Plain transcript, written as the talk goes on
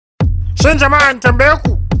Shin jama'an tambaye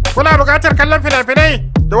ku, kuna buƙatar kallon fina-finai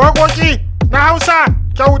da waƙoƙi na Hausa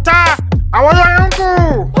kyauta a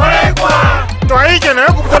wayoyinku? Kwarai kuwa! To ayi kenan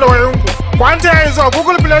ku fito da wayoyinku. Ku an taya yanzu a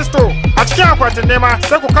Google Play Store a cikin akwatin nema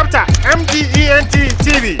sai ku kafta MDENT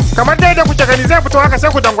TV. Kamar dai da kuke gani zai fito haka sai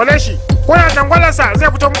ku dangwale shi. Kuna dangwalarsa zai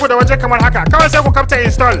fito muku da waje kamar haka. Kawai sai ku kafta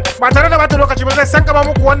install. Ba tare da bata lokaci ba zai san gaba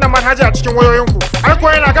muku wannan manhaja a cikin wayoyinku. Ai ko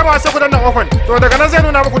yana gaba sai ku danna open. To daga nan zai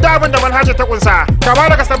nuna muku duk abin da manhaja ta kunsa. Kama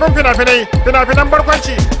daga sabbin fina-finai, fina-finan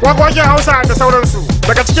barkwanci, waƙoƙin Hausa da sauransu.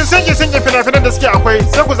 Daga cikin singi-singin fina-finan da suke akwai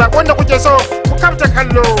sai ku zaɓi wanda kuke so ku kafta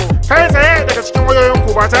kallo. Kai tsaye daga cikin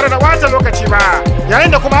wayoyinku ba tare da wata lokaci ba.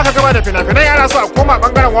 Yayin da kuma aka gama da fina-finai ana so a koma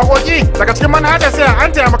bangaren waƙoƙi daga cikin manhaja sai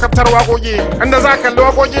an taya makaftar waƙoƙi inda za a kalli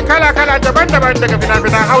waƙoƙi kala-kala daban-daban daga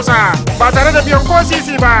fina-finan Hausa ba tare da biyan ko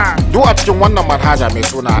sisi ba. Duk a cikin wannan manhaja mai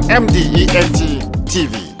suna MDENT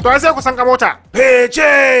TV. To sai ku san ka mota.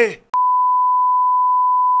 Fece!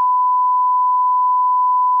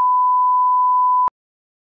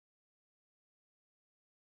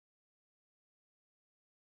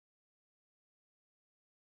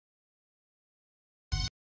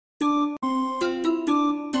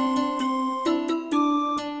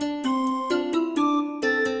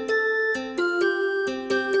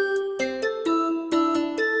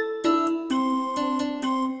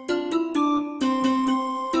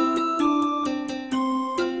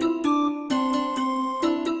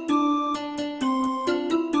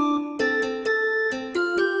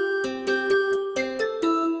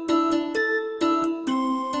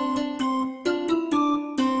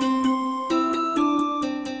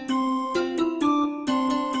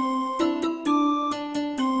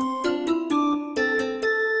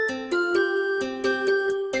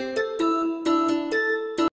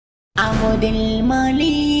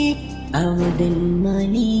 Abdulmalik,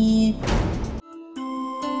 Abdulmalik.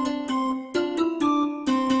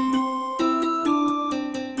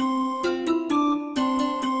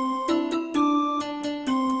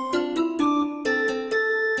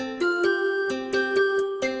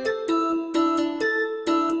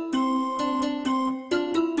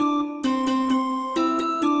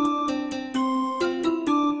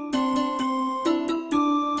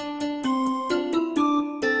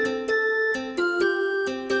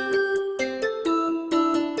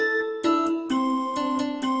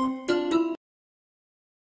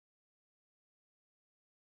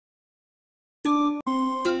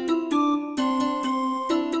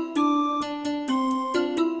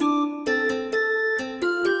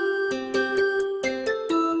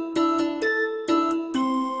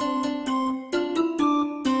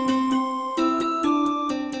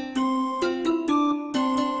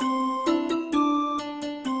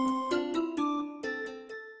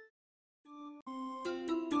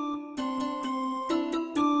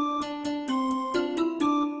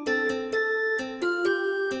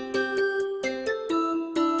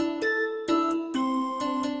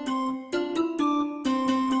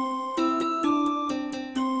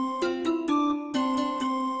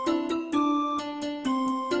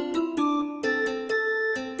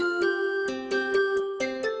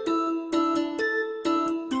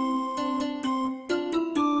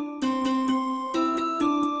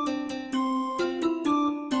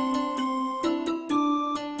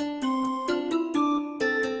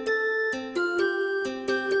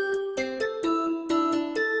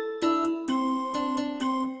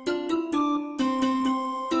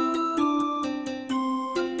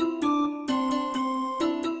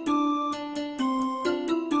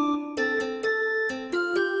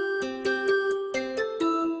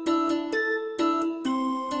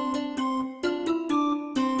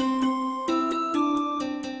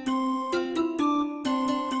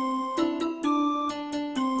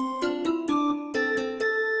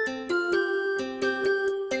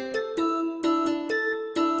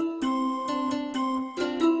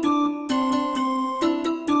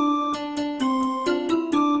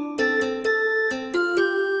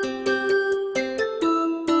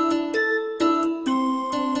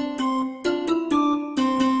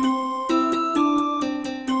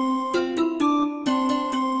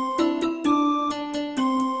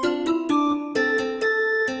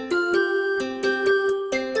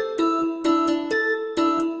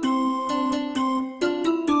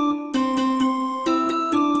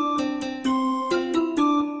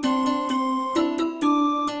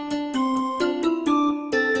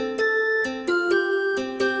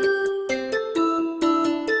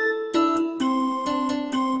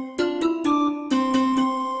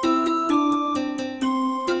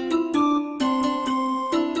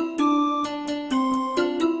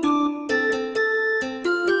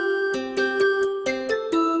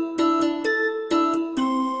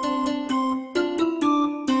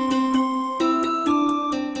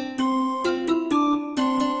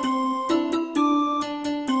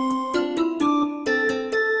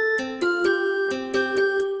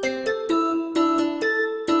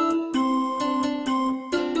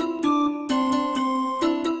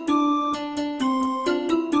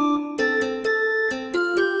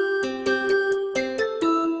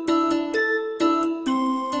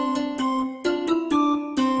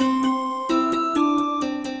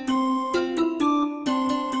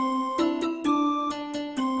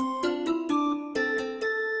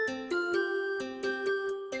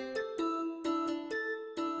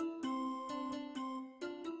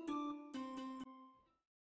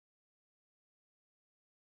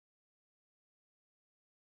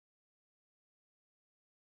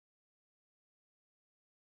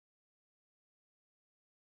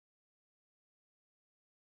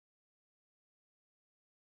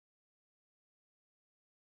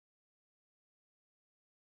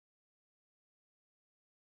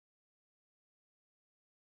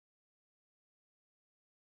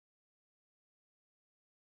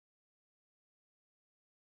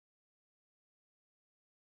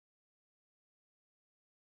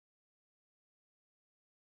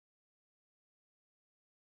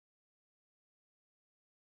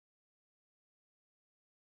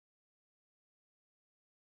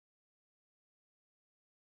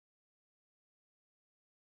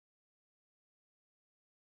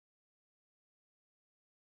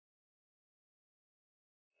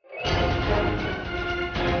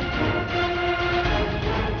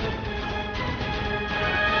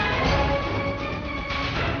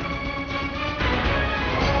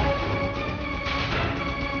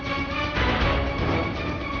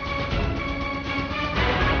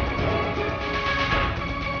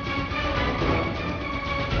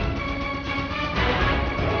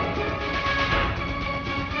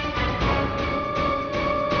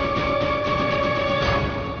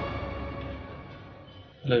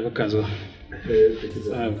 Lai baka zo.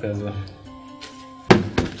 Baka zo.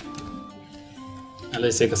 Alai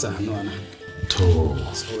sai ka sa hannu ana. To.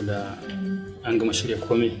 Saboda an gama shirya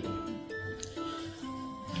komai.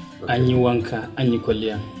 An yi wanka, an yi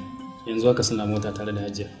kwalliya. Yanzu haka suna mota tare da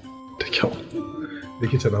Hajiya. Da kyau.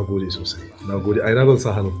 Likita na gode sosai. Na gode. Ai na zan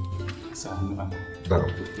sa hannu. Sa hannu ana.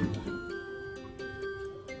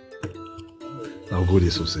 Na gode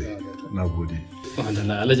sosai. Na gode.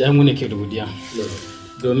 Wadanda Alhaji ai mu ne ke da godiya.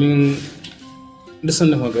 Domin duk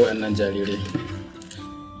sanda muka ga waɗannan jarirai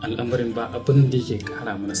al'amarin ba abin da yake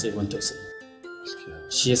kara mana sai ban tausayi.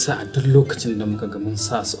 Shi yasa a duk lokacin da muka ga mun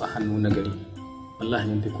sa su a hannu na gari wallahi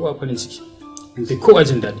mun fi kowa farin ciki mun fi kowa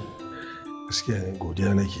jin daɗi. Gaskiya ne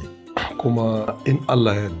godiya nake kuma in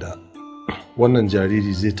Allah ya yarda wannan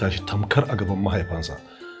jariri zai tashi tamkar a gaban mahaifansa.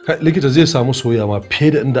 Likita zai samu soyayya ma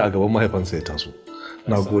fiye da inda a gaban mahaifansa ya taso.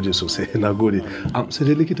 Na gode sosai, na gode. Sai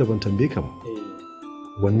dai likita ban tambaye ka ba.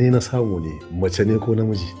 Wanne na samu ne, mace ne ko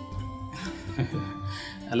namiji?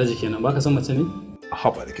 Alhaji kenan baka son mace ne?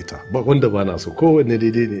 Haɓa likita, ba wanda ba na so, kowanne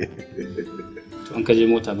daidai ne. To an ka je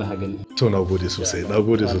mota za ka gani. To na gode sosai, na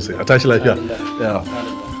gode sosai. A tashi lafiya. Ya.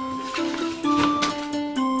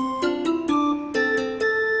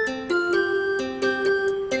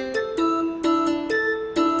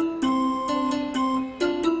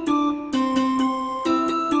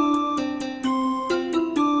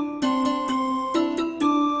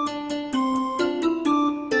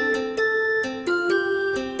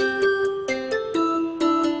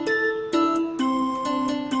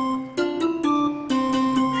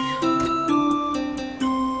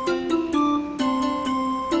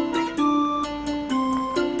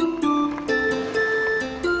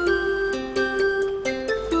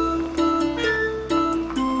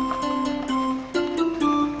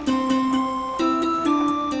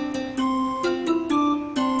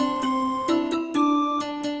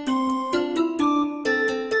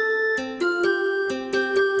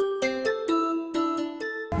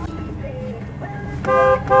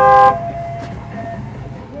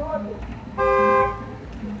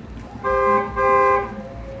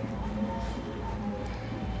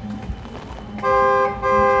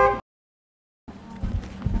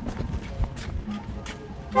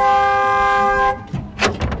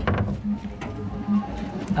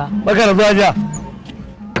 Baka da zuwa jiya.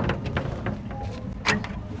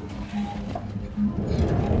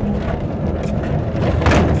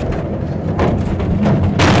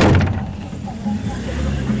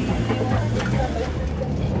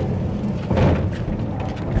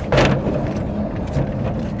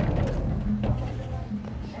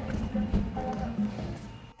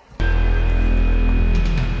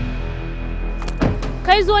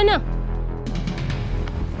 Kai zo nan.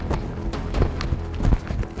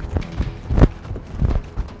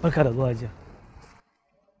 Barka da zuwa jiya.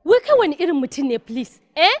 Wai kai wani irin mutum ne please?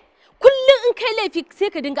 Kullum in kai laifi sai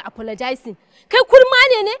ka dinga apologizing. Kai kurma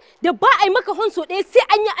ne da ba a yi maka honso ɗaya sai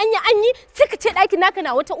an yi sai ka ce ɗakin naka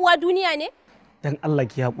na wata uwa duniya ne? Dan Allah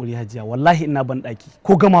ki haƙuri Hajiya, wallahi ina ban ɗaki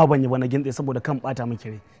ko gamawa ban yi ba na gintse saboda kan ɓata miki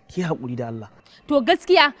rai. Ki haƙuri da Allah. To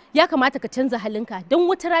gaskiya ya kamata ka canza halinka don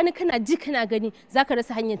wata rana kana ji kana gani zaka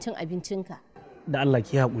rasa hanyar cin abincinka. Da Allah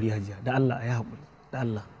ki haƙuri Hajiya, da Allah ya haƙuri, da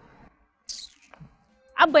Allah.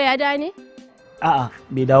 Abba ya da ne? A'a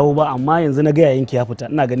bai dawo ba amma yanzu na ga yayinki ya fita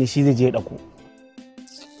ina gani shi zai je ya ɗauko.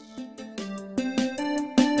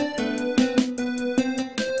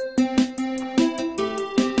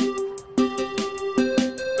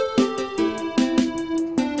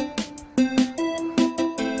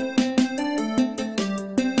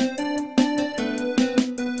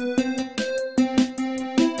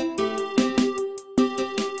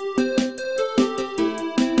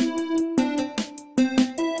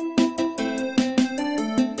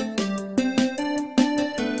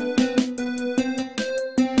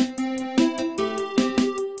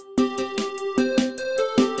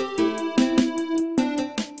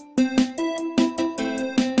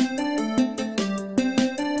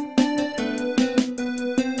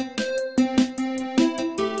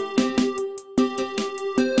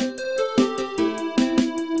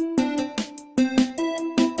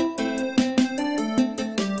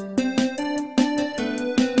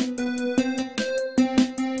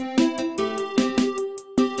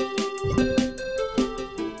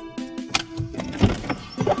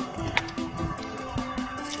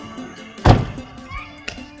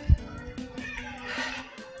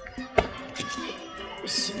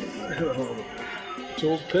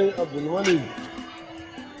 To kai Abdulmalik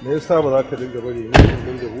me yasa ba za ka dinga bari ni in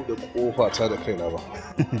dinga buɗe kofa ta da kaina ba?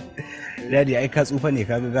 Dadi ai ka tsufa ne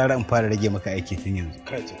kaga gara in fara rage maka aiki tun yanzu.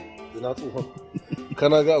 Kai ce ina tsufa.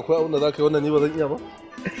 Kana ga akwai abin da za ka yi wannan ni ba zan iya ba?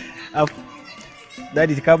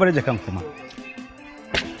 Dadi ka bar jakan kuma.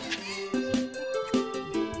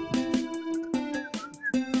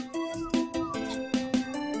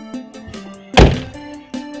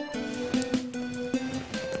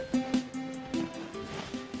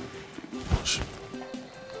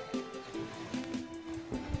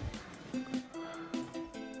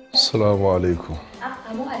 Assalamu alaikum.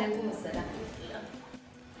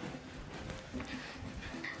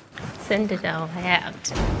 San da dawo ya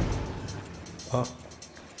Abdul.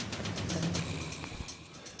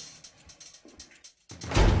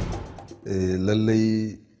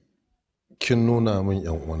 Lallai kin nuna min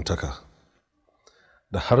yan uwantaka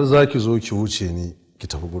da har za ki zo ki wuce ni ki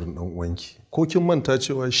tafi gurin dan uwanki ko kin manta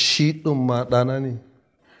cewa shi din ma ɗana ne?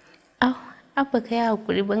 Abba ka yi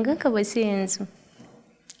hakuri ban ganka ba sai yanzu.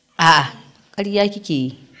 A'a, ƙarya kike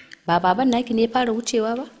yi. Ba baban naki ne ya fara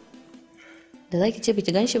wucewa ba? Da za ki ce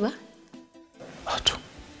biki gan shi ba? To.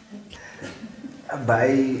 Ba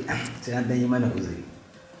ai sai an dan yi mana uzuri.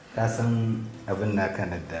 Ka san abin naka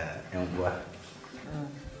na da yan uwa.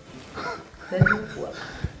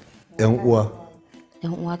 Yan uwa?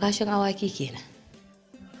 Yan uwa kashin awaki kenan.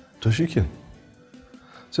 To shikenan.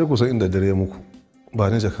 Sai ku san inda dare muku. Ba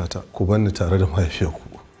ni jakata ku banni tare da mahaifiyarku.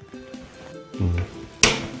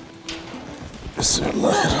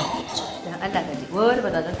 Bismillahirrahmanirrahim. Dan Allah ka ji. Wai ba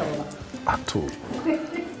da ka ba. To.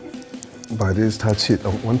 Ba dai ta ce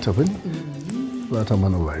dan uwanta bane? Za ta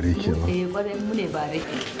mana bare kenan. Kwarai mu ne bare.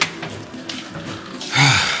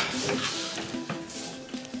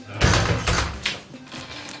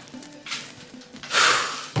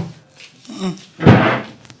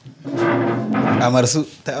 Amarsu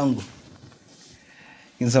ta ango.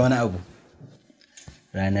 Kin san wani abu?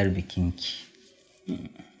 Ranar bikinki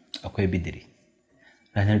akwai bidire.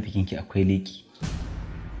 Ranar bikinki akwai leki.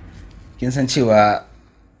 Kin san cewa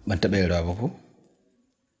ban taɓa yin rawa ba ko?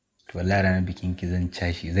 To wallahi ranar bikinki zan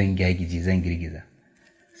cashi, zan gyagiji, zan girgiza.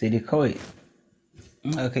 Sai dai kawai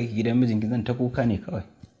in aka kai gidan mijinki zan ta kuka ne kawai.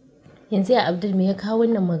 Yanzu ya Abdul me ya kawo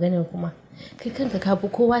wannan maganar kuma? Kai kanka ka fi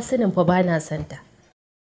kowa sanin fa bana santa.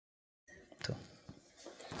 To.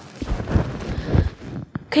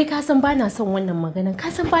 Kai ka san bana son wannan maganar, ka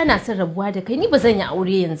san bana son rabuwa da kai, ni ba zan yi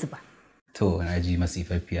aure yanzu ba. To na ji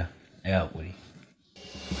masifaffiya, ai haƙuri.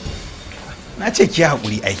 Na ce ki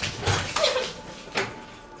haƙuri ai.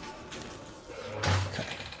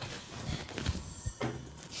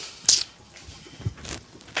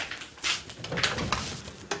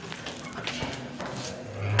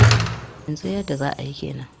 Yanzu yadda za a yi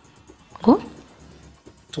kenan. Ko?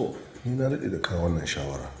 To, ni na daɗe da kawo wannan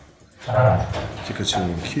shawara. Kika ce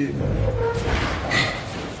min ke ba.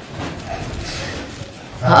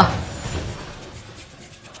 A'a.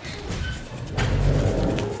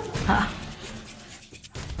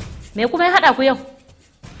 Me kuma ya haɗa ku yau?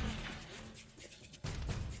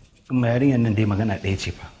 Kuma yarinyar nan dai magana ɗaya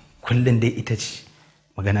ce fa. Kullum dai ita ce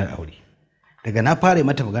maganar aure. Daga na fara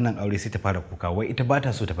mata maganar aure sai ta fara kuka wai ita ba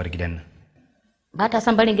ta so ta bar gidan nan. Ba ta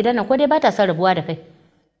son barin gidan nan ko dai ba ta son rabuwa da kai?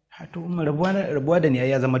 Ha to umma rabuwa da ni ai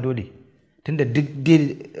ya zama dole. Tunda duk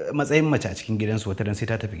dai matsayin mace a cikin gidansu wata ran sai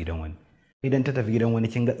ta tafi gidan wani. Idan ta tafi gidan wani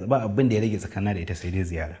kin ga ba abin da ya rage tsakanin da ita sai dai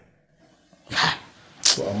ziyara.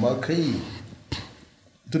 To amma kai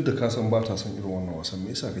duk da ka san ba ta son irin wannan wasan me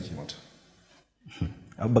yasa kake mata?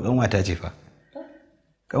 Abba kanwata ce fa.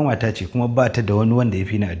 Kanwata ce kuma ba ta da wani wanda ya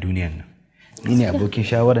fi ni a duniyan nan. Ni ne abokin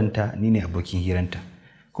shawaranta, ni ne abokin hiranta.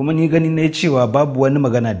 Kuma ni gani na cewa babu wani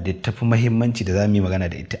magana da ta fi muhimmanci da za mu yi magana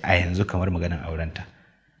da ita a yanzu kamar maganar aurenta.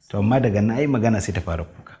 To amma daga na yi magana sai ta fara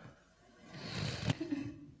kuka.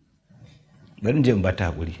 Bari in je in ba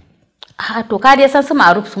ta haƙuri. To ka dai san su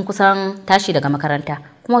Ma'aruf sun kusan tashi daga makaranta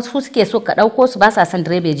kuma su suke so ka ɗauko su ba sa son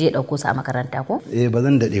direba ya je ya ɗauko su a makaranta ko? Ba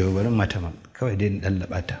zan daɗe ba bari mata ma kawai dai in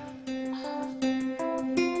ɗallaɓa ta.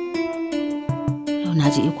 Yau na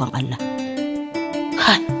ji ikon Allah.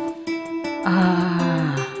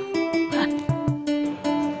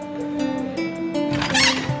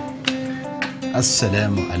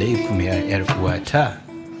 Assalamu alaikum ya ‘yar uwata.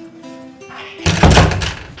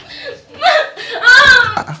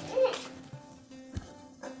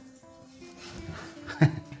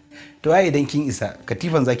 To ai idan kin isa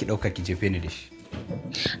katifan zaki dauka ki jefe ni da shi.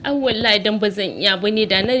 Ai wallahi dan ba zan iya bane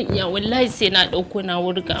da nan iya wallahi sai na dauko na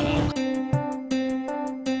wurga mu.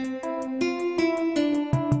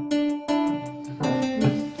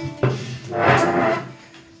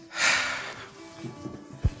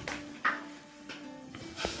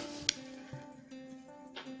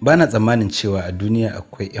 Bana tsammanin cewa a duniya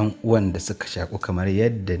akwai 'yan uwan da suka shaku kamar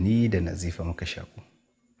yadda ni da Nazifa muka shaku.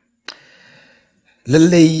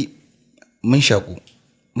 Lallai mun shaku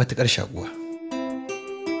matuƙar shakuwa.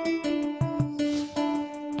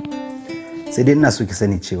 sai dai ina so ki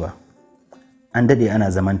sani cewa an daɗe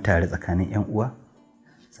ana zaman tare tsakanin 'yan uwa,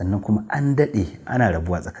 sannan kuma an daɗe ana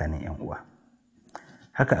rabuwa tsakanin 'yan uwa.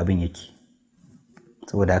 Haka abin yake,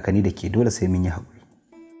 saboda haka ni da ke dole sai mun yi haƙuri.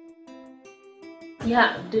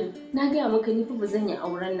 Ya Abdul, na gaya maka ni fa ba zan yi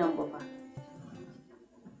auren nan ba.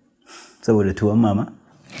 Saboda tuwon mama?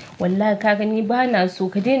 Wallahi ka gani ba na so,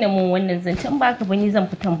 ka daina mun wannan zancen, ba ka bani zan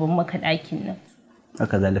fitan ban maka ɗakin nan.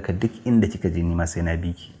 Haka zalika duk inda kika je ni ma sai na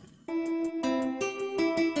bi ki.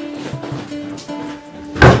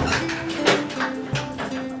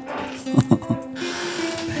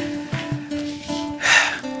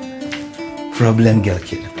 Problem girl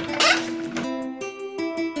kenan.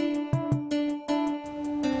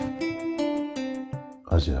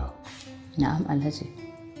 Hajiya. Na'am Alhaji.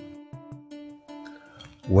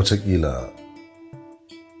 Wataƙila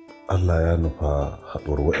Allah ya nufa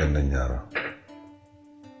haɗuwar waɗannan yara.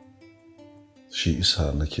 Shi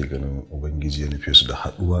isa nake ganin Ubangiji ya nufe su da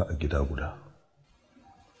haɗuwa a gida guda.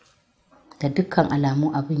 Da dukkan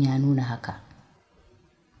alamu abin ya nuna haka.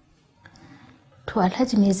 To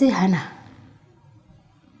Alhaji me zai hana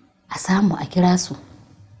a samu a kira su,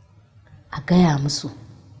 a gaya musu,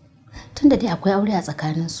 tunda dai akwai aure a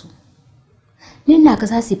tsakaninsu. Ni na ga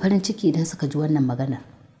za su yi farin ciki idan suka ji wannan maganar.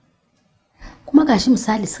 Kuma gashi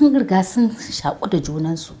misali sun riga sun shaƙu da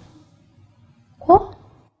junansu. Ko?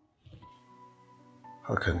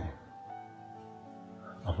 Haka ne.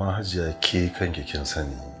 Amma Hajiya ke kanki kin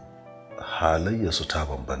sani halayyarsu ta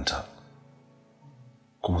bambanta,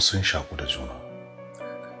 kuma sun shaƙu da juna.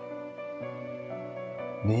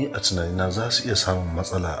 Ni a tunanina za su iya samun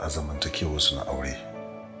matsala a zamantakewarsu na aure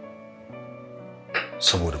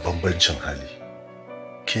saboda bambancin hali.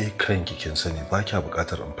 Ke kanki kin sani ba kya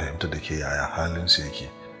buƙatar in fahimta da ke yaya halinsu yake,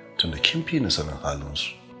 tunda kin fi ni sanin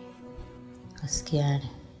halinsu. Gaskiya ne.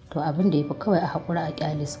 To abin da ya fi kawai a haƙura a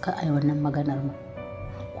ƙyale su ka ai wannan maganar mu.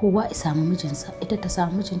 Kowa ya samu mijinsa, ita ta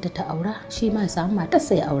samu mijinta ta aura, shi ma ya samu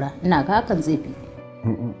matarsa ya aura. Ina ga hakan zai fi.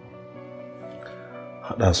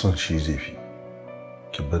 Haɗa son shi zai fi.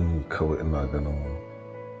 Ki banni kawai ina ganin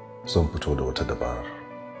zan fito da wata dabarar.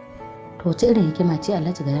 To wace irin hikima ce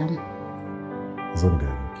Alhaji ga yamu? Zan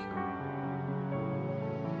gaya miki.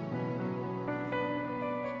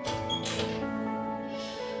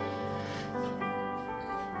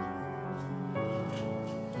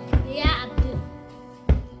 Ya Abdul.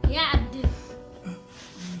 Ya Abdul.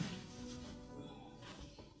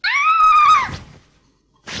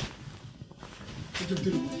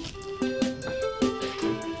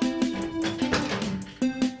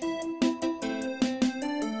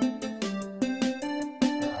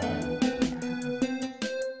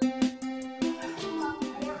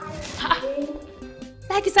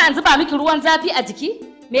 Za ki sa an zuba miki ruwan zafi a jiki?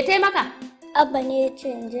 Me taimaka? Abba ne ya ce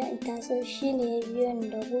in je in taso, shi ne ya biyo ni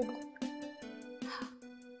da gudu.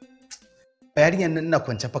 Yarinyar nan ina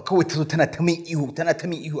kwance fa kawai ta zo tana ta min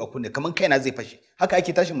ihu a kunne kamar kaina zai fashe. Haka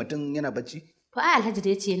ake tashi mutum yana bacci? To ai Alhaji da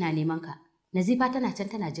ya ce yana neman ka. Nazifa tana can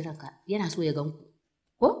tana jiran ka. Yana so ya gan ku.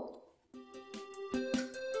 Ko?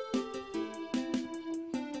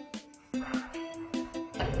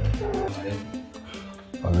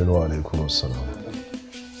 Aminu wa alaikum assalam.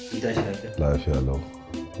 Lafiya lau.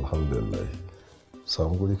 Alhamdulillah.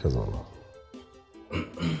 Samu guri ka zauna.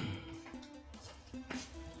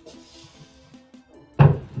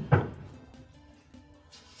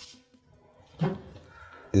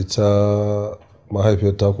 Ita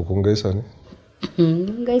mahaifiyar taku kun gaisa ne?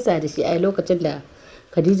 Mun gaisa da shi ai lokacin da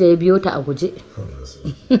Khadija ya biyo ta a guje.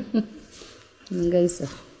 Mun gaisa.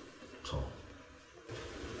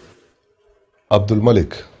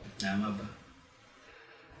 Abdulmalik.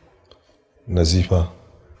 Nazifa.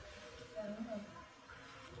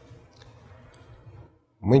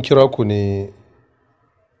 Mun kira ku ne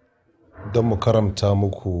don mu karamta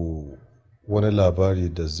muku wani labari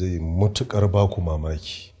da zai mutukar baku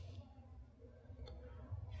mamaki.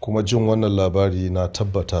 Kuma jin wannan labari na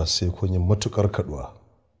tabbata sai kun yi matukar kaduwa.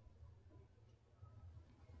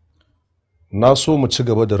 Na so mu ci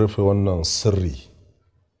gaba da rufe wannan sirri,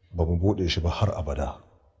 ba mu bude shi ba har abada.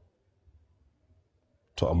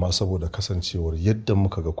 To amma saboda kasancewar yadda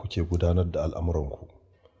muka ga kuke gudanar da al'amuranku,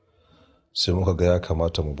 sai muka ga ya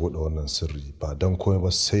kamata mu bude wannan sirri ba don komai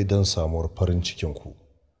ba sai don samuwar farin cikinku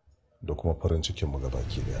da kuma farin cikinmu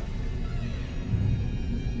gabaki daya.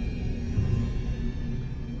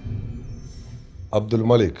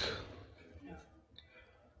 Abdulmalik,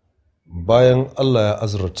 bayan Allah ya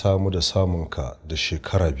azurta mu da samunka da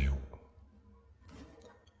shekara 2,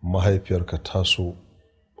 mahaifiyarka ta so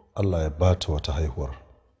Allah ya bata wata haihuwar,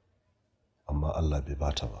 amma Allah bai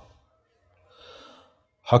bata ba.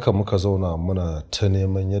 haka muka zauna muna ta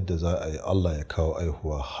neman yadda za a yi Allah ya kawo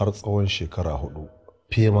aihuwa har tsawon shekara 4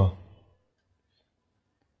 fema.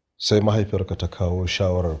 Sai mahaifiyarka ta kawo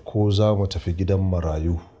shawarar ko za mu tafi gidan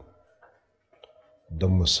marayu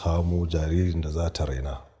don mu samu jaririn da za ta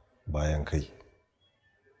raina bayan kai.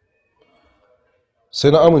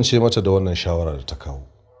 Sai na amince mata da wannan shawarar da ta kawo.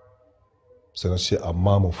 Sai na ce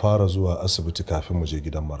amma mu fara zuwa asibiti kafin mu je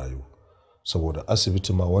gidan marayu, saboda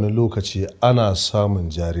asibiti ma wani lokaci ana samun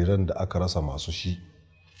jariran da aka rasa masu shi,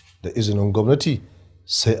 da izinin gwamnati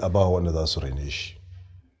sai a ba wanda za su raine shi.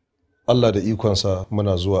 Allah da ikonsa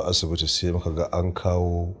muna zuwa asibiti sai muka ga an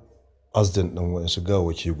kawo accident ɗin waɗansu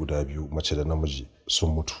gawaki guda 2, mace da namiji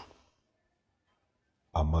sun mutu,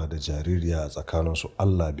 amma da jaririya a tsakaninsu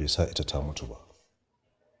Allah bai sa ita ta mutu ba.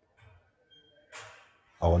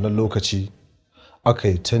 A wannan lokaci aka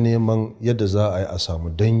yi ta neman yadda za a yi a samu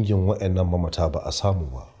dangin waɗannan mamata, ba a samu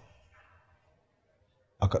ba.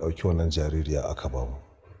 Aka ɗauki wannan jaririya aka ba mu,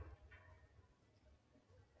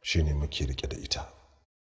 shi ne muke rike da ita.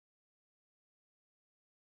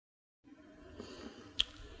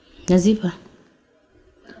 Nazifa,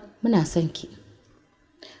 muna son ki,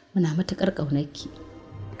 muna matuƙar ƙaunarki.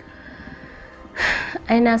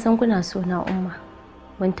 Ai na san kuna so na umma,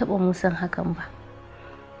 ban taɓa musan hakan ba.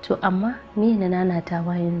 To amma me na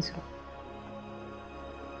nanatawa yanzu?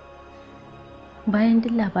 Bayan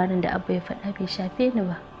duk labarin da Abba ya faɗa bai shafe ni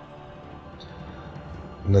ba.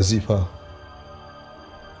 Nazifa,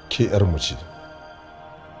 ke 'yarmu ce,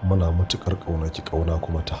 muna matuƙar ƙaunaki, ƙauna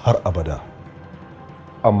kuma ta har abada,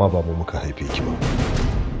 amma ba mu muka haife ki ba.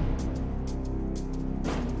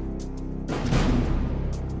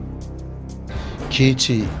 Ke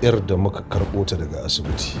ce 'yar da muka karɓo ta daga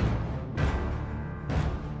asibiti.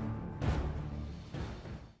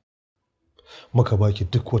 Muka baki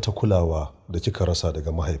duk wata kulawa da kika rasa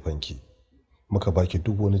daga mahaifanki, muka baki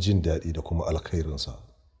duk wani jin daɗi da kuma alkhairinsa,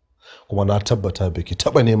 kuma na tabbata baki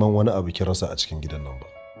taɓa neman wani abu ki rasa a cikin gidan nan ba.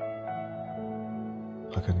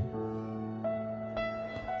 Haka ne?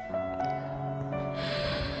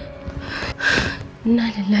 Inna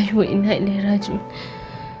lillahi wa inna ilaihi raji'un.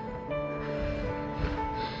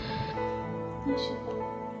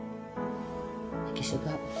 Ki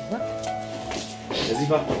shiga ba?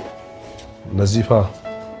 Nazifa. Nazifa.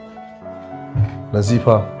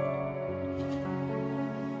 Nazifa.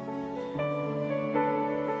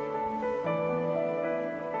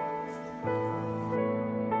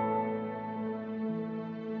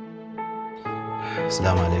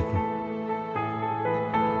 Assalamu alaikum.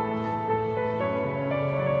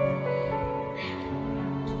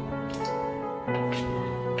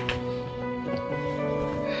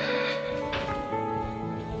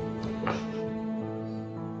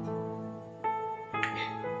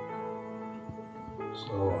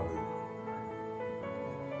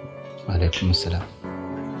 Alaikum assalam.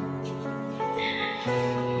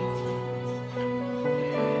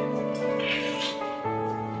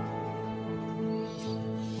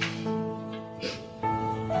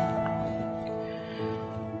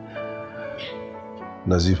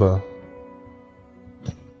 Nazifa,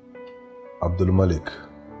 Abdulmalik,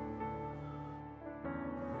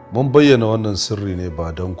 mun bayyana wannan sirri ne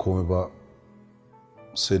ba don komai ba,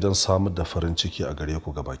 sai don samar da farin ciki a gare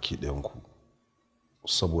ku gabaki ɗayanku.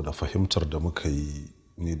 Saboda fahimtar da muka yi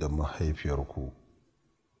ni da mahaifiyarku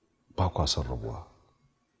ba kwa son rabuwa,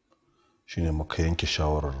 shine muka yanke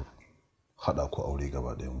shawarar haɗa ku aure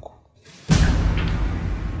gaba ɗayanku.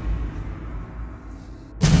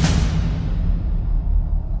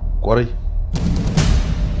 Kwarai,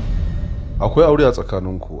 akwai aure a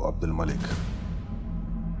tsakaninku, Abdulmalik.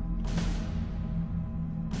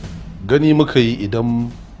 Gani muka yi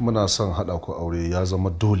idan muna son haɗa ku aure ya zama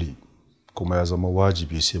dole kuma ya zama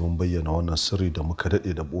wajibi sai mun bayyana wannan sirri da muka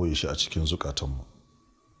daɗe da ɓoye shi a cikin zukatanmu.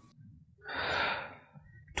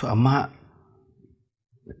 To amma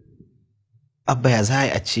Abba, ya za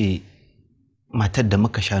a ce matar da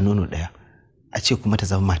muka sha nono ɗaya a ce kuma ta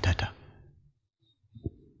zama matata?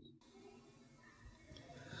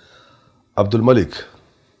 Abdulmalik,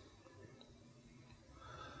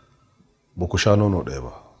 ba ku sha nono ɗaya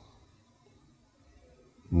ba.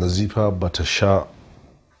 Nazifa ba ta sha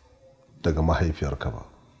daga mahaifiyarka ba,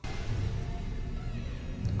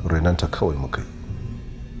 renanta kawai muka yi.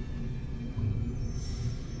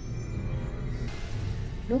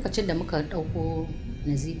 Lokacin da muka ɗauko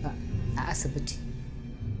Nazifa a asibiti,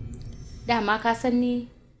 dama ka san ni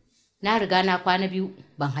na riga na kwana 2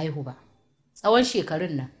 ban haihu ba tsawon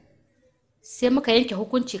shekarun nan. Sai muka yanke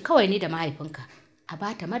hukunci kawai ni da mahaifinka a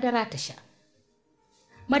bata madara ta sha.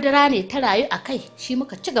 Madara ne ta rayu a kai, shi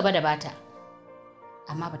muka ci gaba da bata,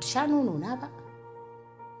 amma bata sha nono na ba.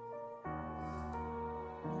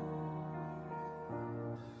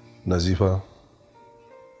 Nazifa,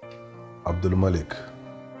 Abdulmalik,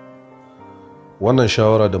 wannan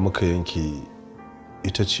shawara da muka yanke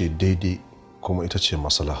ita ce daidai kuma ita ce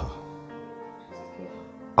maslaha.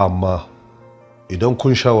 Amma idan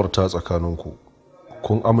kun shawarta tsakaninku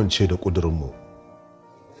kun amince da ƙudurinmu,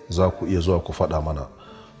 za ku iya zuwa ku faɗa mana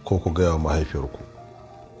ko ku gaya wa mahaifiyarku.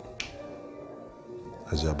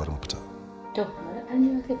 Hajiya barin fita. To, an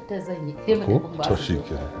yi kai fita zan yi. Ko? To shi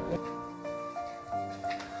kenan.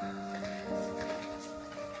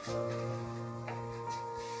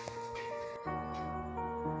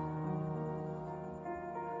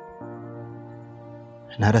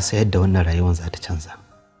 Na rasa yadda wannan rayuwar za ta canza.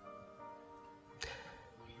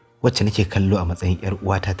 Wacce nake kallo a matsayin 'yar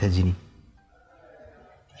uwata ta jini,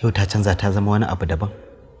 yau ta canza ta zama wani abu daban.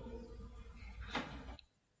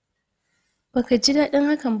 Baka ji daɗin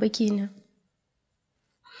hakan ba kenan.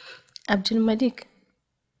 Abdulmalik,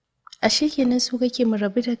 ashe kenan su kake mu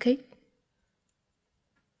rabu da kai?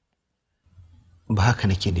 Ba haka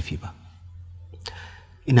nake nufi ba.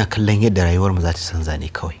 Ina kallon yadda rayuwarmu za ta canza ne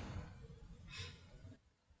kawai.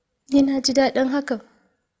 Ni na ji daɗin hakan.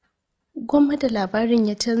 Gwamma da labarin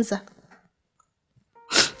ya canza.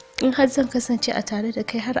 In har zan kasance a tare da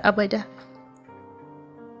kai har abada.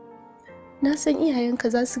 Na san iyayenka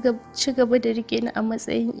za su ci gaba da rike ni a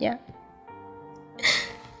matsayin iya.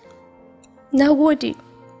 Na gode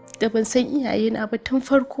da ban san iyayena ba tun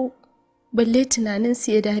farko, balle tunanin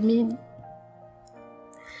su ya dame ni.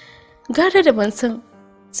 Gara da ban san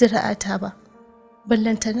zira'ata ba,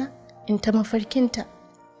 ballantana in ta mafarkinta.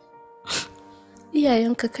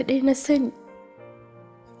 Iyayenka kaɗai na sani,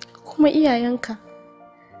 kuma iyayenka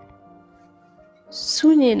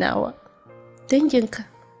su ne nawa, danginka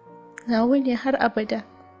nawa ne har abada.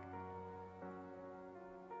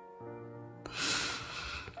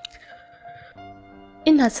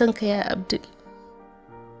 Ina son ka ya Abdul.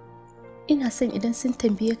 Ina son idan sun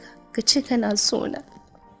tambaye ka, ka ce kana so na.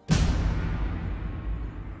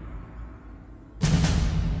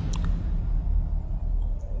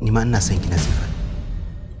 Ni ma ina son ki Nazifa,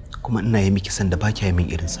 kuma ina yi miki son da ba ki yi min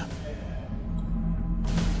irinsa.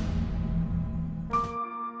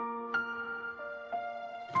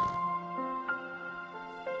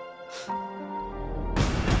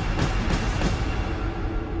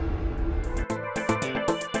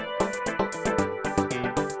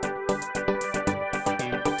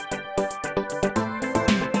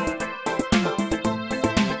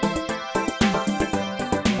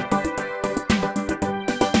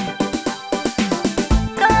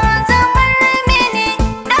 Ka zamar mini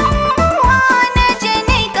ɗan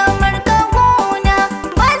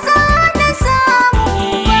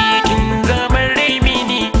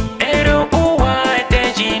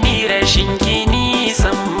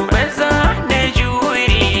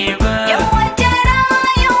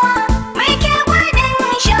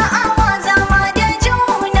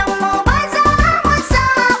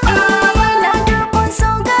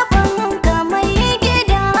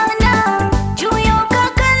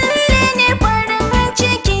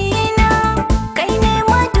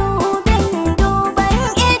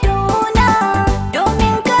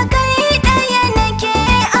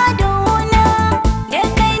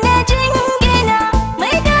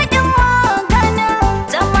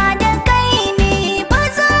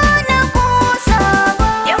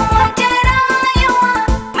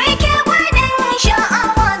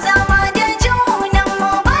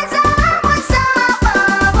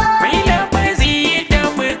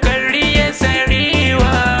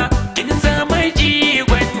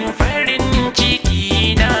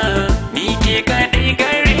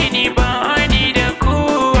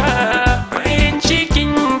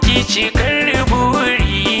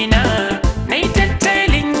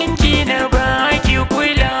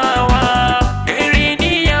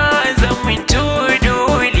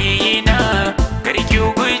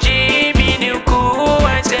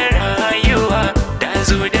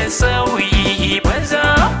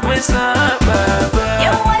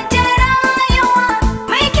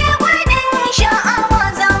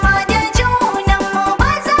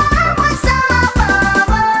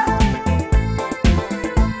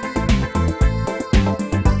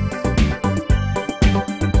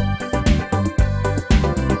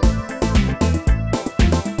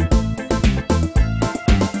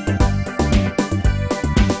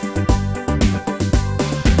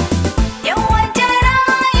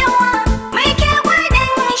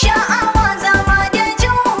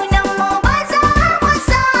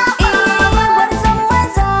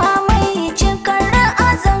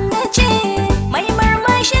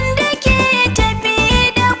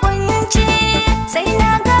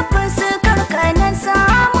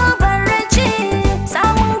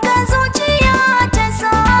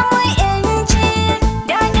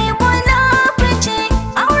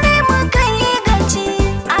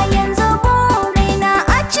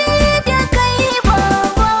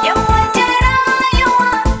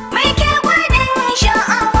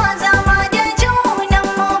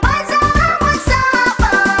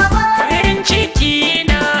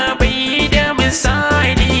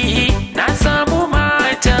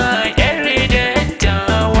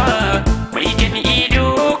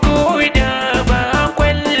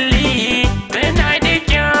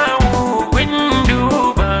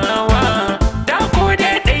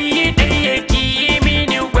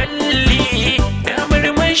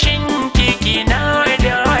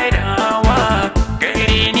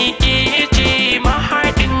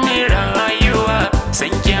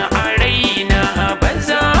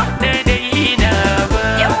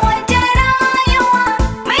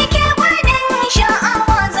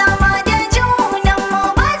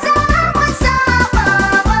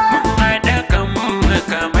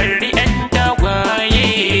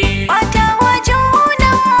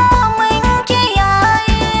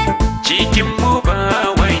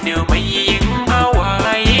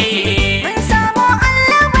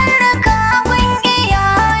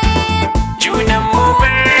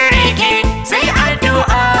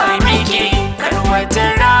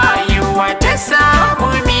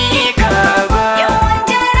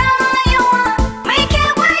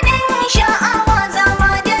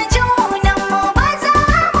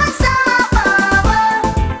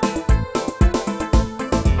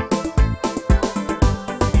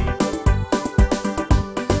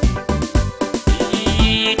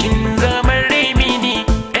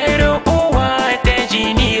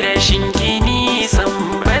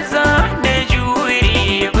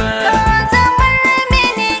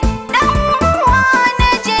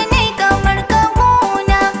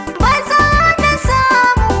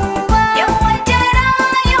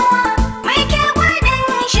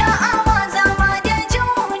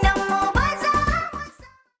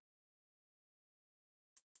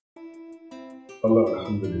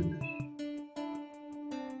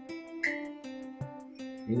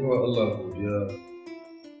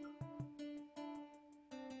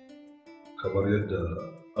kamar yadda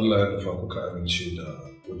Allah ya nufa kuka amince da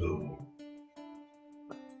ƙudurmu.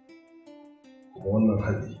 Kuma wannan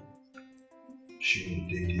haɗi shi ne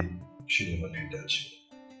daidai, shi ne mafi dace.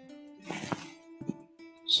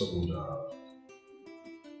 Saboda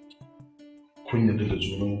kun yarda da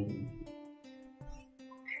junanku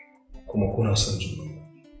kuma kuna son junanku.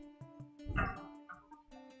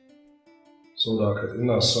 Saboda haka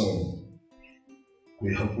ina son ku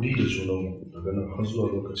yi haƙuri da junanku daga nan har zuwa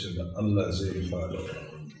lokacin da Allah zai rufa da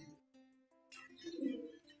wani.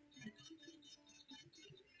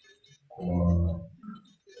 Kuma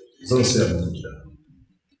zan saya muku gida.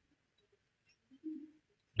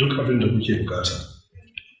 Duk abin da kuke bukata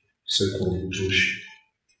sai ku rubuto shi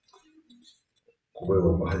ku bai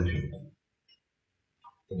wa mahaifinku.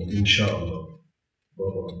 Kuma insha Allah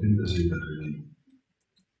babu abin da zai gagare ni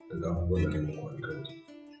daga abubuwan da nake alƙawari.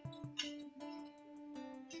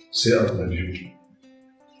 Sai abu na biyu,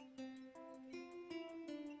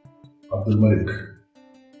 Abdulmalik,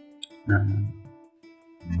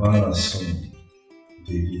 ba na son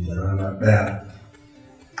daidai da rana ɗaya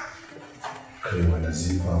kai wa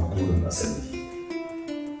Nazifa burin asali.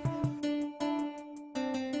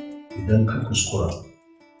 Idan ka kuskura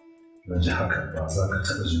na ji haka ba za ka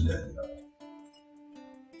taɓa jin daɗi ba.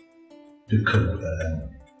 Dukkan ku ‘ya'yan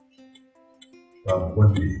babu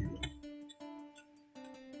wanda ya yi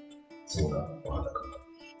saboda wahala kan.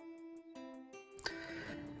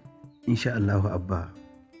 Insha Allahu Abba,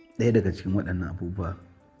 ɗaya daga cikin waɗannan abubuwa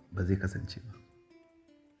ba zai kasance ba.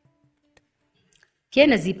 Ke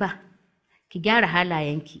Nazifa, ki gyara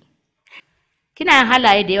halayenki. Kina yin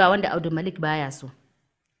halaye da yawa wanda Abdulmalik baya so.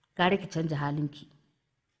 Gare ki canja halinki.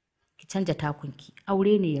 Ki canja takunki.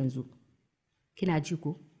 Aure ne yanzu. Kina ji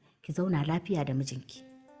ko? Ki zauna lafiya da mijinki.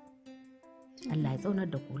 Allah ya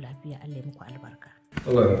zaunar da ku lafiya, Allah ya muku albarka.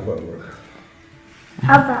 Allah ya muku albarka.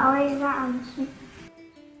 Abba, aure za a musu.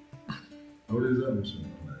 Aure za a musu.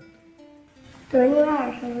 To ni ma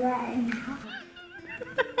yaushe za a yi ha.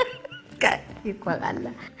 Ka ikon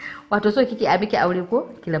Allah. Wato so kike a miki aure ko?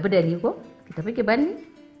 Ki rabu da ni ko? Ki tafi ki banni?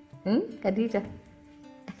 Khadija.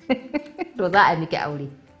 To za a miki aure.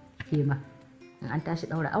 Ke ma. In an tashi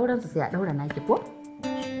daura auren su sai a daura naki ko?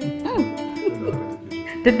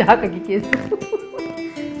 Duk da haka kike so.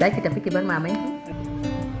 Za ki tafi ki bar mamanki?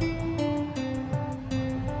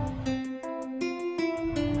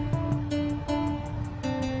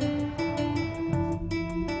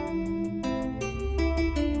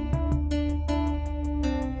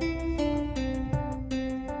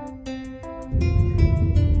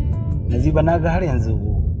 Naziba, na ga har yanzu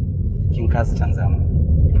kin kasa canza mu.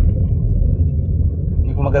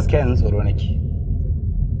 Ni kuma gaskiya yanzu tsoro nake.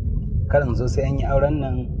 Kar in zo sai an yi auren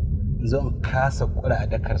nan in zo in kasa kura a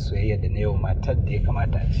dakar soyayya da na yau matar da ya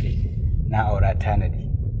kamata a ce na aura tanadi.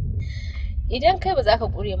 Idan kai ba za ka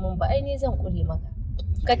kure mun ba, ai ni zan kure maka.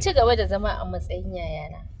 Ka ci gaba da zama a matsayin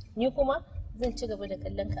yayana. Ni kuma zan ci gaba da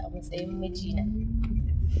kallon ka a matsayin mijina.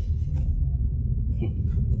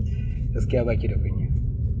 Gaskiya baki da kunya.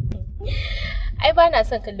 Ai ba na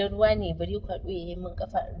son kallon ruwa ne bari kwaɗo ya yi min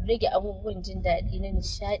kafa, rage abubuwan jin daɗi na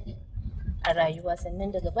nishaɗi a rayuwa,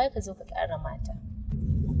 sannan daga baya ka zo ka ƙara mata.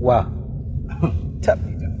 Wa,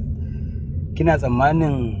 tabbita. Kina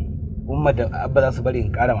tsammanin Umma da Abba za su bari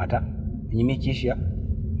in ƙara mata? In yi miki kishiya?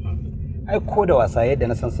 Ai ko da wasa yadda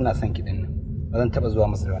na san suna son kiɗin nan, ba zan taɓa zuwa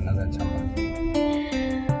musu da wannan zancen ba.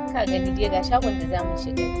 Ka gani dai ga shagon da za mu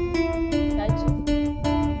shiga. Ka ji?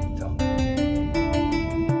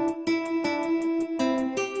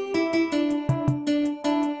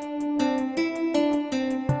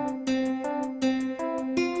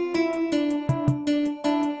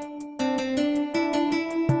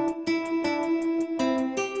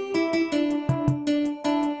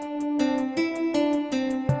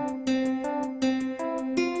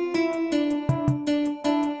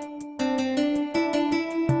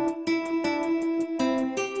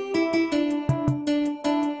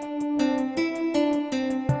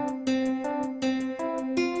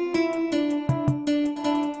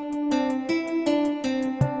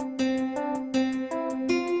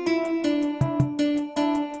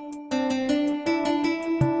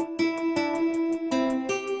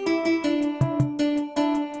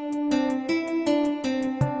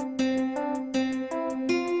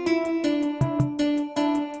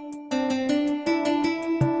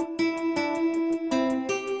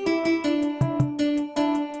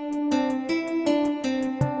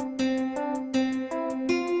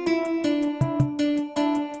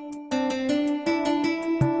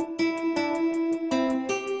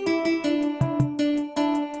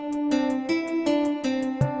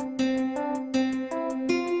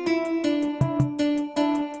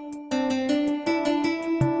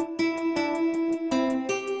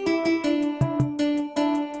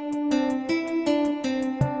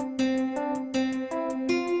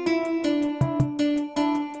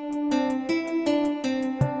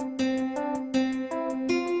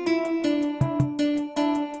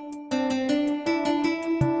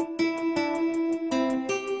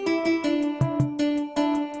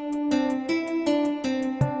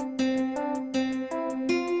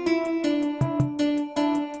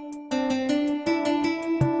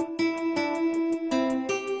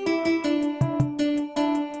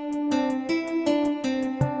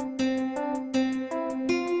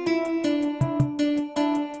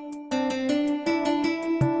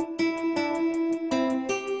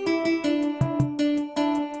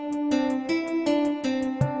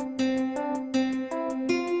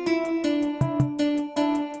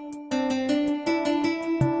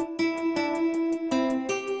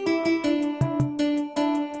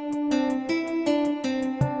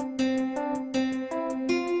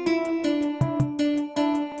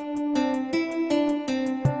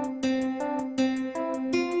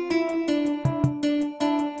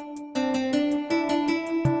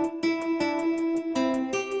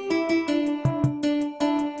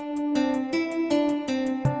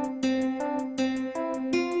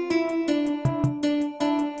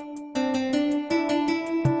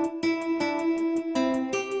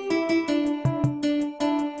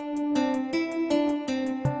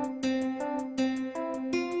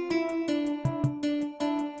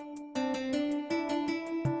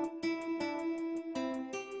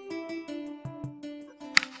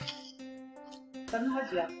 Sannu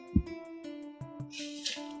Hajiya.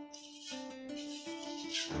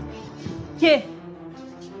 Ke.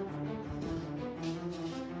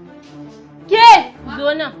 Ke,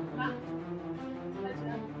 zo nan.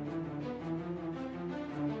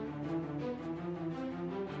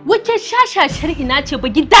 Wace shashashar ina ce ba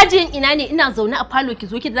gidajen ina ne ina zaune a falo ki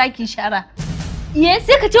zo ki da ki shara. Iye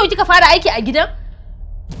sai ka ce kika fara aiki a gidan?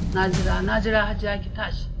 Na jira Hajiya ki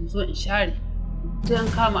tashi in zo in share. Sai an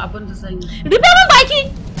kama abin da zan yi. Rufe min baki.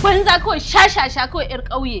 Banza kawai shashasha kawai yar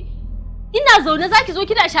ƙauye. Ina zaune zaki zo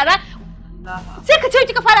kina shara. Sai ka ce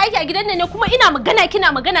kika fara aiki a gidan nan ne kuma ina magana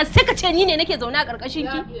kina magana sai ka ce ni ne nake zaune a ƙarƙashin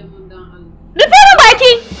ki. Rufe min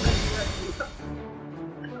baki.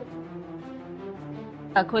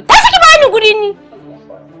 Akwai ta saki bani guri ni.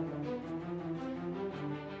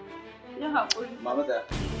 Ya haƙuri. Mama da.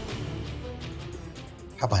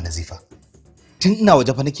 Haba Nazifa. Tun ina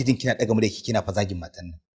waje fa nake jin kina daga murya kina fa zagin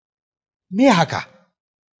matan nan. Me haka?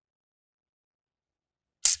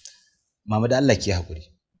 Mama da Allah ki haƙuri.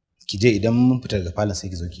 Ki je idan mun fita daga falon sai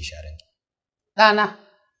ki zo ki share ni. Dana.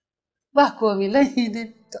 Ba komai laifi ne.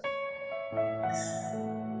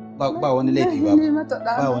 Ba wani laifi ba.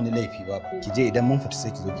 Ba wani laifi ba. Ki je idan mun fita sai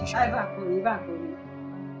ki zo ki share. Ai ba komai ba komai.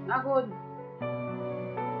 Nagode.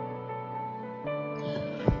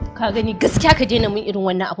 Ka gani gaskiya ka daina mun irin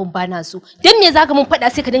wannan abun ba na so. Dan me zaka mun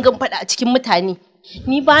faɗa sai ka dinga mun faɗa a cikin mutane?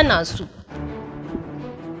 Ni ba na so.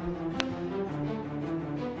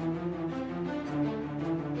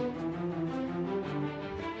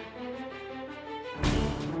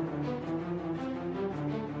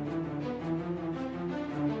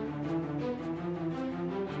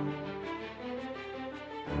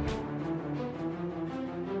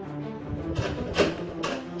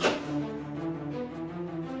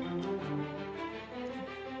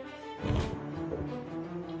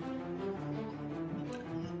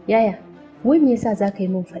 Yaya, wai me yasa za ka yi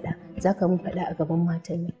min faɗa? Za ka min faɗa a gaban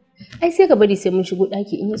matan nan? Ai sai ka bari sai mun shigo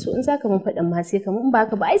ɗaki in yi so in za ka min faɗan ma sai ka in ba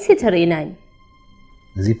ka ba ai sai ta raina ni.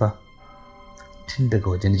 Nazifa, tun daga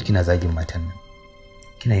wajen kina zagin matan nan,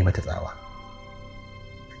 kina yi mata tsawa.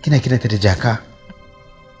 Kina kiranta da jaka,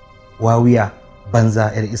 wawiya,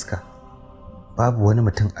 banza, 'yar iska. Babu wani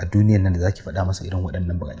mutum a duniyar nan da zaki faɗa masa irin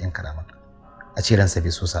waɗannan baƙaƙen kalaman. A ce ransa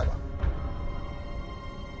bai so sa ba.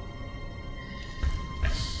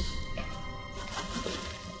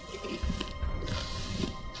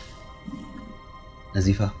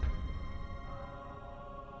 Nazifa,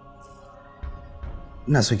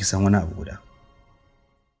 ina so ki san wani abu guda.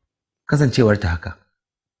 Kasancewar ta haka,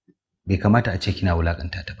 bai kamata a ce kina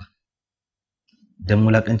wulakanta ta ba. Dan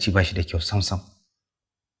wulakanci ba shi da kyau sam.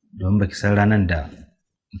 Domin baki san ranar da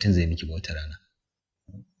mutum zai miki ba wata rana.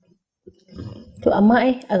 To amma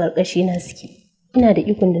ai a ƙarƙashi na suke. Ina da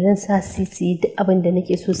ikon da zan sa su yi duk abin da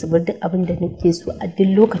nake so su bar duk abin da nake so a duk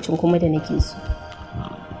lokacin kuma da nake so.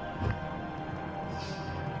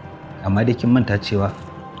 Amma dai kin manta cewa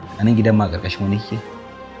a nan gidan ma ƙarƙashin wani kike?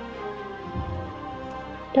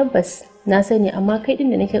 Tabbas na sani amma kai din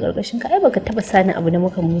da nake ƙarƙashin ka ai baka taba sani abu da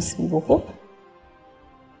muka musu ba ko?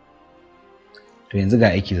 To yanzu ga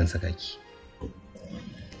aiki zan saka ki.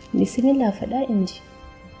 Bismillah faɗa in ji.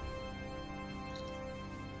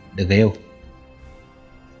 Daga yau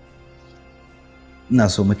ina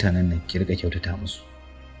so mutanen nan ki rika kyautata musu.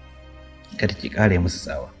 Kada ki ƙara musu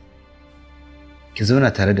tsawa. Ki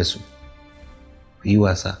zauna tare da su, ku yi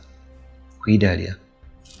wasa, ku yi dariya,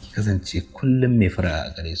 ki kasance kullum mai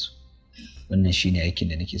fara'a a gare su. Wannan shine aikin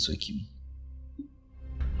da nake so ki yi.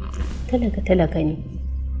 Talaka ne.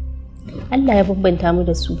 Allah ya bambanta mu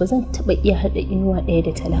da su, ba zan taɓa iya haɗa inuwa ɗaya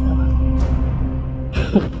da talaka ba.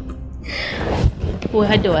 Ko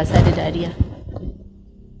har da wasa da dariya.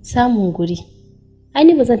 Samun guri. Ai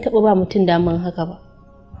ni ba zan taɓa ba mutum daman haka ba.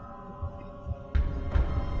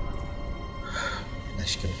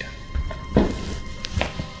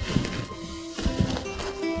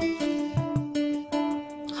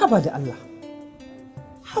 Haba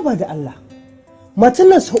da Allah matan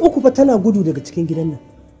nan sau uku fa tana gudu daga cikin gidan nan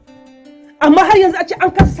amma har yanzu a ce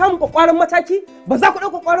an kasa samun kwakwaran mataki ba za ku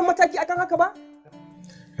ɗauka kwakwaran mataki akan haka ba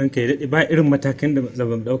ranka ya daɗe ba irin matakan da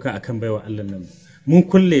zaban ɗauka akan baiwa Allah nan mun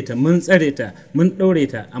kulle ta mun tsare ta mun ɗaure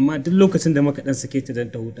ta amma duk lokacin da muka ɗan sake ta don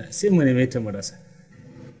ta huta sai mu neme ta mu rasa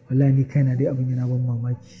wallahi ni kaina dai abin yana ban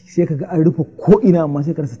mamaki sai kaga an rufe ko ina amma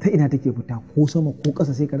sai ka rasa ta ina take fita ko sama ko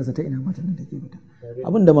ƙasa sai ka rasa ta ina matan nan take fita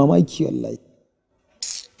abin da mamaki wallahi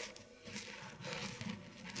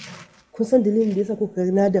kun san dalilin da yasa kuka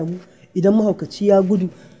ga na damu idan mahaukaci ya gudu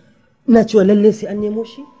ina cewa lalle sai an nemo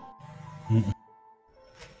shi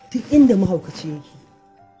duk inda mahaukaci yake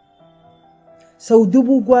sau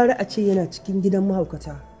dubu gwara a ce yana cikin gidan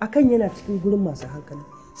mahaukata akan yana cikin gurin masu hankali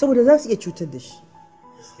saboda za su iya cutar da shi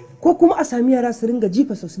ko kuma a sami yara su ringa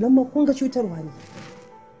jifa su nan ma kun ga cutarwa ne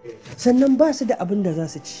sannan ba su da abin da za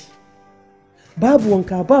su ci babu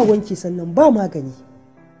wanka ba wanki sannan ba magani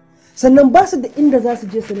sannan ba su da inda za su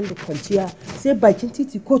je su ringa kwanciya sai bakin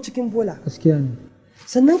titi ko cikin bola gaskiya ne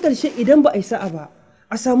sannan ƙarshe idan ba a yi sa'a ba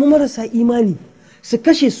a samu marasa imani su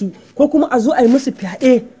kashe su ko kuma a zo a yi musu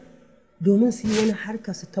fyaɗe domin su yi wani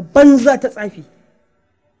harka su ta banza ta tsafi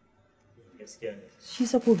shi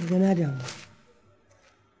sako ga na damu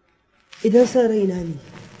idan son raina ne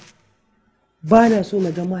ba na so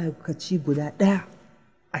na ga mahaukaci guda ɗaya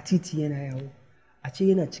a titi yana yawo a ce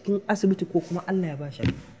yana cikin asibiti ko kuma Allah ya ba shi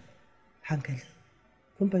hankali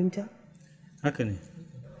kun fahimta? haka ne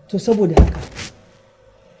to saboda haka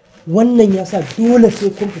wannan ya sa dole sai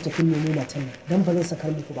kun fita kun nemi matan nan don ba zan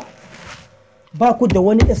sakar muku ba ku da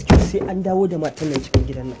wani excuse sai an dawo da matan nan cikin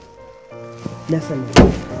gidan nan na sani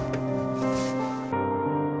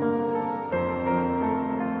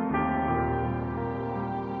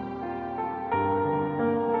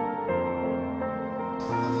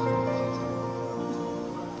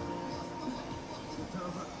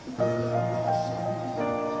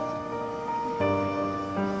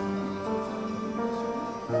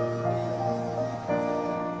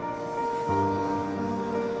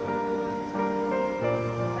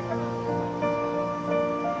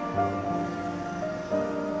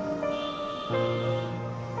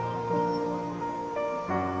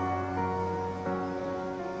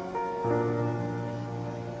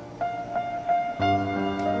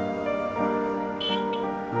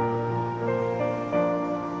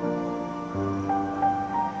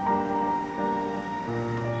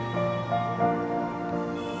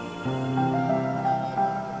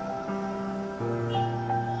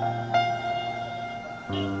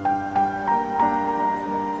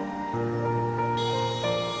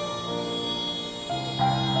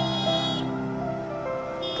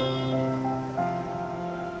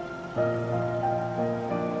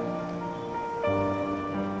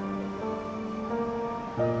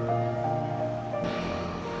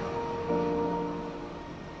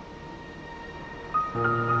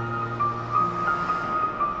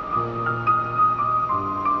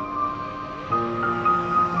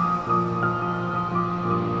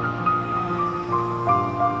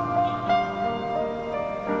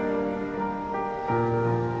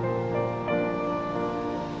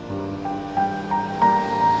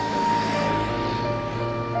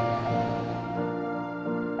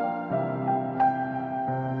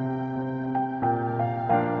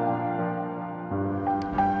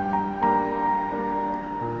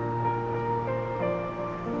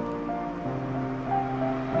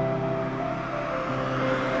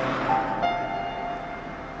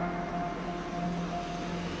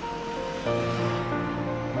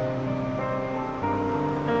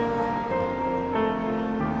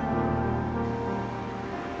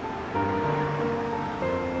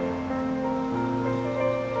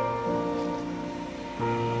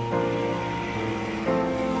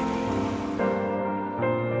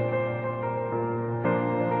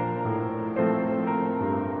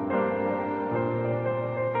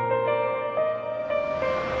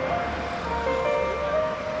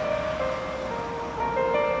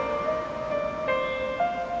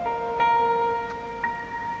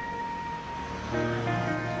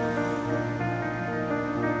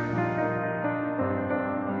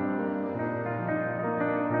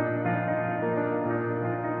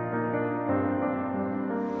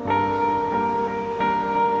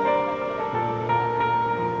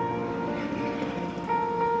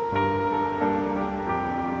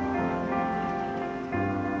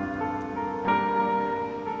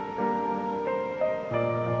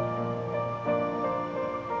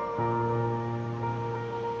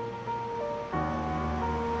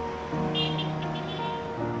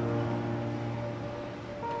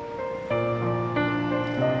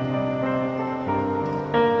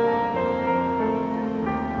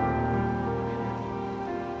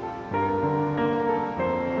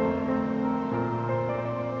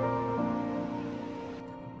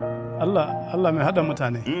Allah mai hada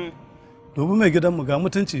mutane. Dubu mai gidanmu ga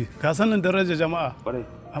mutunci, ga sanin darajar jama'a.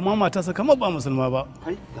 Amma matarsa kamar ba musulma ba.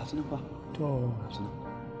 Kai, ga sunan ba. To,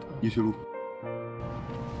 yi shiru.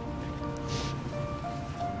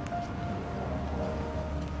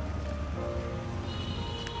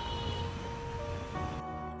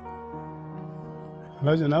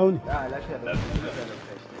 Alhaji na wuni?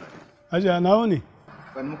 Alhaji na wuni?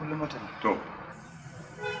 Wani mukullin mota ne. To.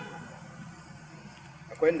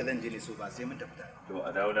 Akwai inda zan je ne so ba sai mun tafi tare. To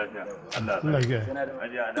a dawo lafiya. Allah ya.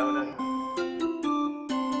 Alhaji a dawo lafiya.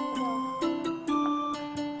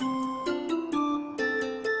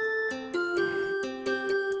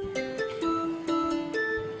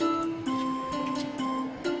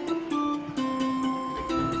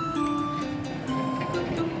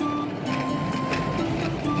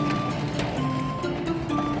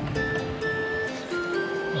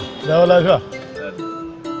 dawo lafiya.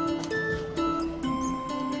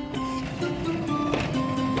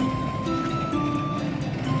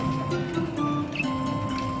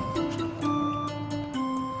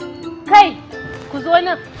 Kai, ku zo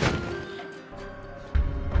nan.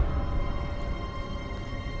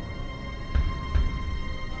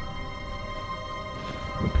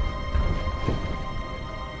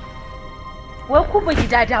 Wai ku ba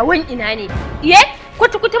gidadawan ina ne? Iye?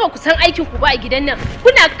 Kwata-kwata ba ku san aikin ku ba a gidan nan.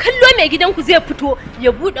 Kuna kallo mai gidan ku zai fito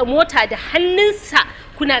ya bude mota da hannunsa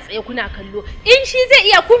kuna tsaye kuna kallo. In shi zai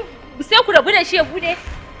iya kun sai ku rabu da shi ya bude.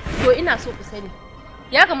 To ina so ku sani.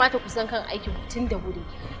 Ya kamata ku san kan aikin ku tun da wuri.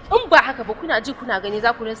 In ba haka ba kuna ji kuna gani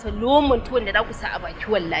za ku rasa lomon tuwon da za ku sa a baki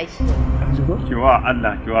wallahi. Kiwa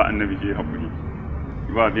Allah kiwa annabi ke hakuri.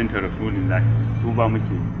 Kiwa binta rasulullahi su ba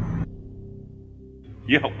muke.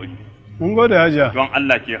 Yi hakuri. Mun gode hajiya. Don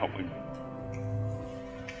Allah ke hakuri.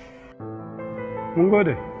 Mun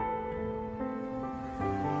gode.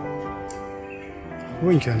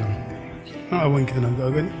 Abin kenan. Na abin kenan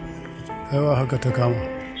ga gani. Kaiwa haka ta kama.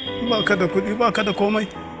 Ba ka da kuɗi ba ka da komai.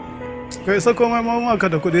 Kai sa komai ma ba ka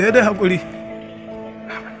da kuɗi sai dai haƙuri.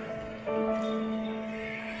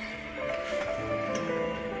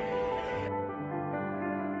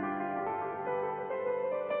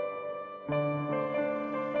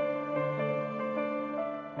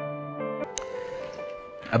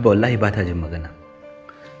 Abba wallahi ba ta jin magana.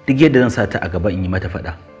 Duk yadda zan sa ta a gaba in yi mata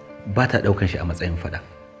faɗa, ba ta ɗaukan shi a matsayin faɗa.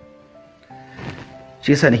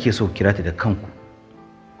 Shi yasa nake so kira ta da kanku.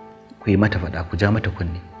 Ku yi mata faɗa, ku ja mata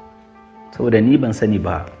kunne. Saboda ni ban sani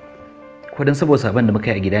ba, ko dan saboda sabon da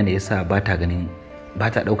muka yi a gida ne yasa ba ta ganin, ba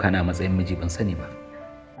ta ɗauka na a matsayin miji, ban sani ba.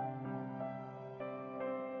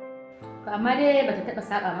 Amma dai ba ta taɓa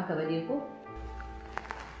saba maka ba dai ko?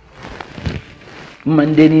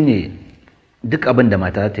 Man dai ni ne duk abin da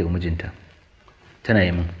mata ta yi wa mijinta tana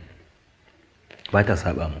yi min, ba ta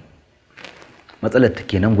saba mu. Matsalar ta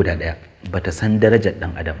kenan guda ɗaya, ba ta san darajar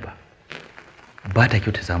ɗan adam ba, ba ta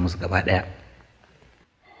kyautata musu gaba ɗaya.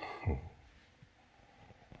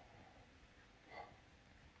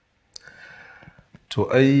 To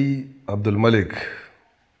ai Abdulmalik,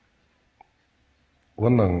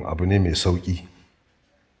 wannan abu ne mai sauƙi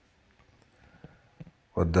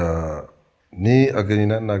wadda ni a gani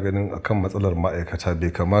na ina ganin akan matsalar ma'aikata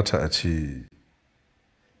bai kamata a ce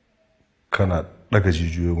kana ɗaga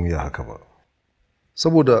jijiyoyin wuya haka ba,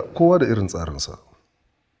 saboda kowa da irin tsarinsa.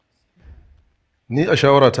 Ni a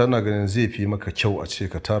shawarata ina ganin zai fi maka kyau a ce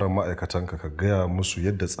ka tara ma'aikatanka ka gaya musu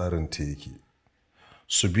yadda tsarin ta yake,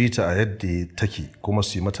 su bi ta a yadda take kuma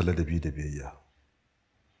su yi mata ladabi da biyayya,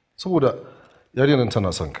 saboda yarinyar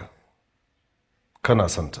tana son ka, kana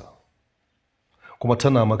son ta, kuma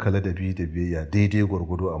tana maka ladabi da biyayya daidai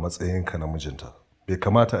gwargwado a matsayinka na mijinta. Bai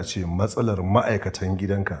kamata a ce matsalar ma'aikatan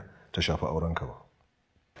gidanka ta shafi aurenka ba.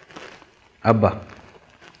 Abba,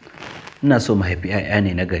 ina so mu haifi 'ya'ya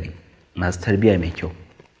ne na gari, masu tarbiyya mai kyau,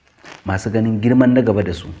 masu ganin girman na gaba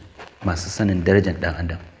da su, masu sanin darajar ɗan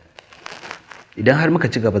adam. Idan har muka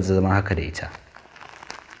ci gaba da zama haka da ita,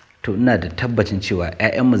 to ina da tabbacin cewa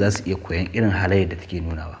 'ya'yanmu za su iya koyan irin halayyar da take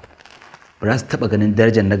nunawa. Ba za su taɓa ganin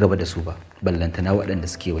darajar na gaba da su ba, ballantana waɗanda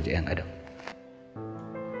suke waje 'yan adam.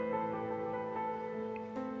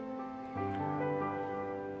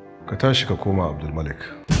 Ka tashi ka koma Abdulmalik.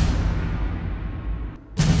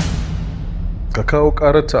 Ka kawo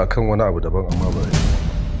ƙararta akan wani abu daban amma ba yi.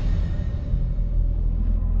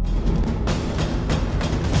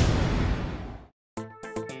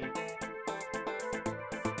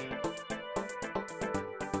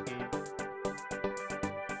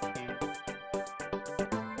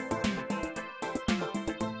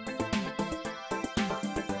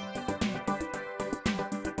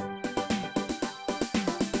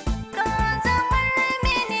 Ka zamar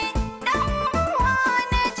mini dan uwa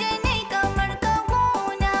na jini kamar ka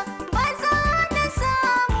gona, ba za na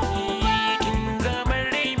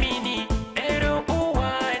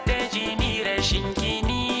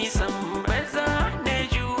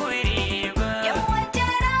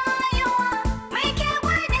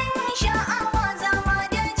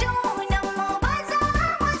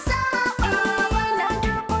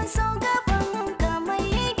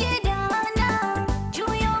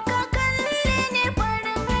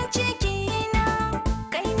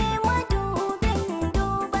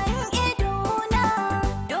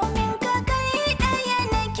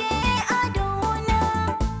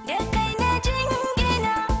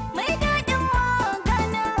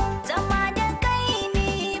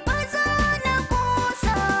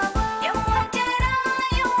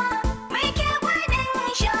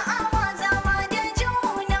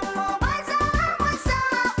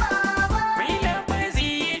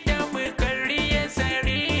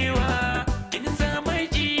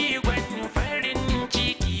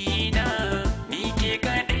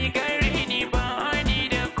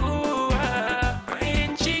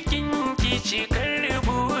ci